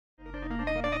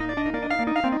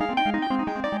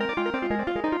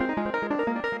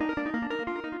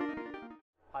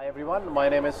everyone, my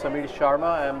name is Samir Sharma.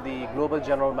 I am the Global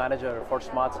General Manager for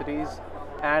Smart Cities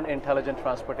and Intelligent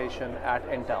Transportation at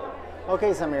Intel. Okay,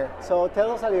 Samir, so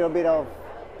tell us a little bit of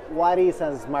what is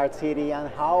a smart city and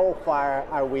how far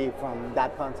are we from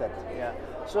that concept? Yeah.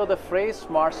 So the phrase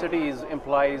smart cities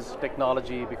implies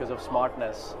technology because of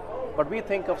smartness, but we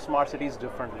think of smart cities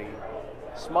differently.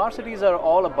 Smart cities are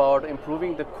all about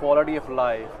improving the quality of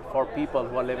life for people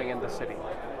who are living in the city.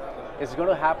 It's going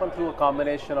to happen through a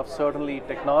combination of certainly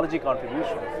technology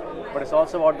contribution, but it's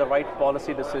also about the right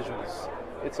policy decisions.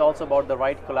 It's also about the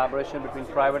right collaboration between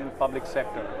private and public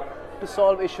sector to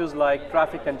solve issues like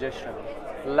traffic congestion,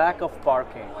 lack of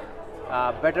parking,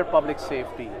 better public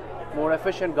safety, more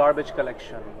efficient garbage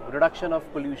collection, reduction of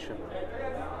pollution.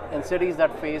 In cities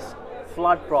that face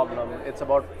flood problem, it's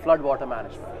about flood water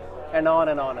management, and on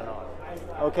and on and on.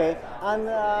 Okay,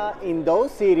 and in those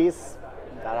cities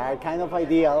that are kind of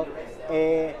ideal,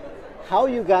 how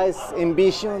you guys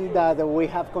envision that we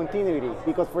have continuity?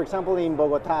 Because for example in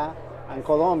Bogota and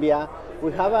Colombia,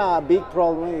 we have a big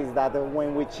problem is that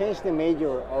when we change the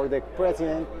mayor or the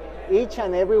president, each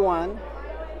and everyone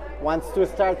wants to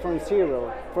start from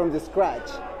zero, from the scratch.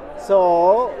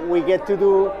 So we get to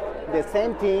do the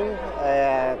same thing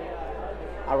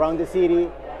around the city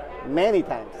many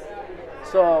times.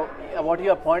 So what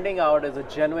you are pointing out is a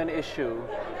genuine issue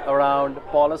around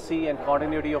policy and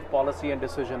continuity of policy and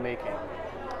decision making.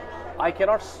 I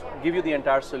cannot give you the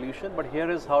entire solution, but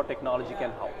here is how technology can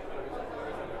help.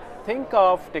 Think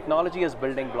of technology as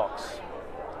building blocks.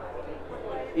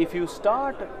 If you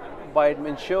start by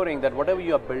ensuring that whatever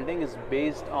you are building is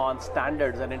based on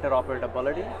standards and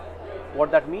interoperability, what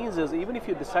that means is even if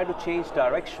you decide to change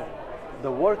direction,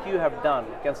 the work you have done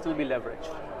can still be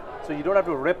leveraged. So you don't have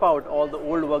to rip out all the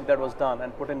old work that was done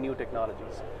and put in new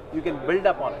technologies. You can build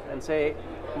up on it and say,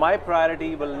 my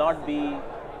priority will not be,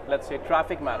 let's say,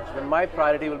 traffic management. My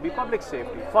priority will be public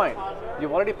safety. Fine.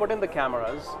 You've already put in the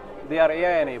cameras. They are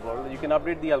AI enabled. You can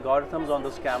update the algorithms on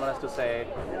those cameras to say,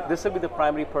 this will be the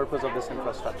primary purpose of this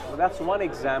infrastructure. So that's one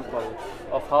example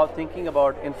of how thinking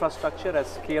about infrastructure as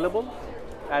scalable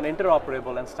and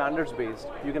interoperable and standards based,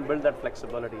 you can build that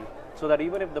flexibility so that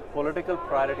even if the political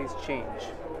priorities change,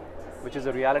 which is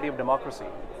the reality of democracy,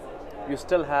 you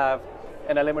still have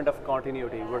an element of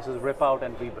continuity versus rip out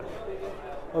and rebuild.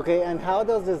 Okay, and how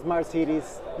does the smart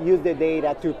cities use the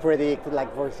data to predict,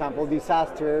 like for example,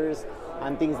 disasters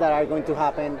and things that are going to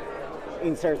happen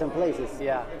in certain places?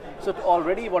 Yeah, so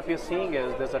already what we're seeing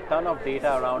is there's a ton of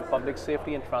data around public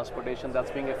safety and transportation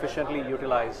that's being efficiently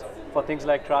utilized for things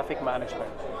like traffic management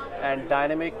and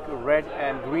dynamic red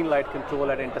and green light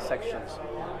control at intersections.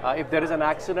 If there is an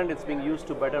accident, it's being used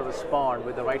to better respond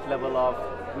with the right level of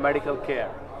medical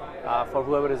care for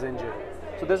whoever is injured.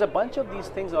 So there's a bunch of these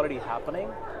things already happening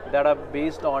that are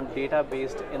based on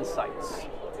data-based insights.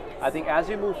 I think as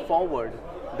we move forward,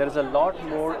 there is a lot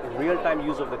more real-time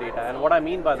use of the data. And what I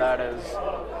mean by that is,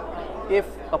 if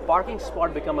a parking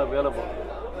spot becomes available,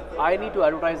 I need to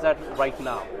advertise that right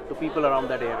now to people around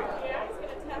that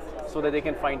area so that they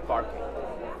can find parking.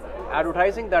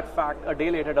 Advertising that fact a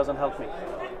day later doesn't help me,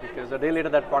 because a day later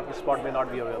that parking spot may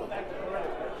not be available.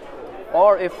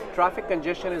 Or if traffic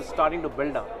congestion is starting to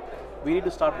build up, we need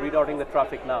to start rerouting the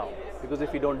traffic now, because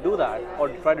if we don't do that or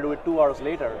try to do it 2 hours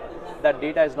later, that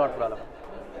data is not relevant.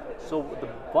 So the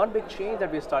one big change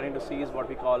that we're starting to see is what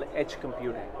we call edge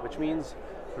computing, which means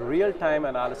real-time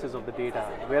analysis of the data.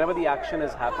 Wherever the action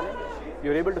is happening,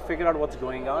 you're able to figure out what's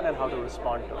going on and how to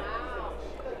respond to it.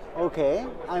 Okay,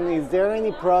 and is there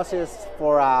any process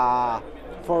for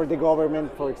the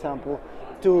government, for example,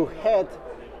 to head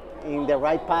in the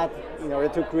right path in order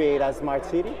to create a smart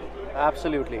city?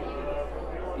 Absolutely.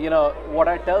 You know, what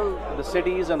I tell the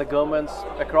cities and the governments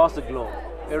across the globe,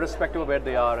 irrespective of where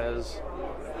they are, is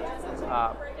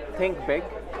think big,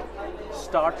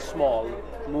 start small,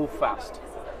 move fast.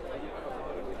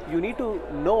 You need to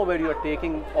know where you're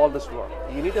taking all this work.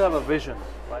 You need to have a vision,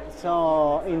 right?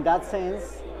 So in that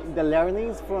sense, the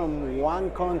learnings from one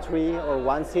country or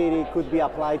one city could be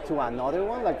applied to another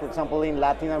one? Like for example, in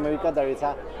Latin America, there is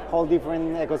a whole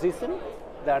different ecosystem?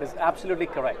 That is absolutely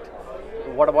correct.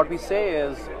 What we say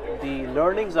is the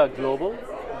learnings are global,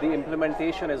 the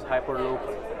implementation is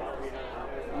hyper-local.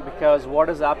 Because what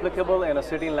is applicable in a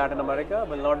city in Latin America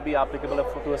will not be applicable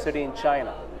to a city in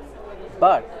China.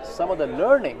 But some of the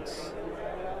learnings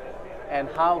and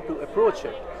how to approach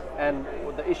it and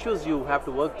the issues you have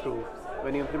to work through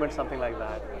when you implement something like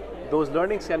that, those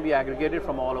learnings can be aggregated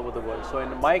from all over the world. So in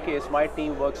my case, my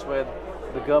team works with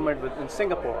the government in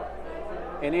Singapore,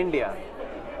 in India,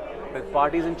 with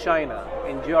parties in China,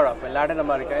 in Europe, in Latin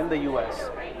America, in the US.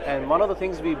 And one of the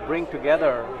things we bring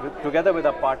together with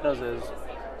our partners is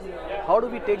how do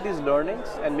we take these learnings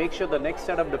and make sure the next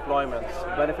set of deployments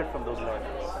benefit from those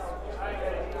learnings?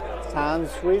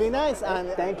 Sounds really nice, and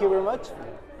thank you very much.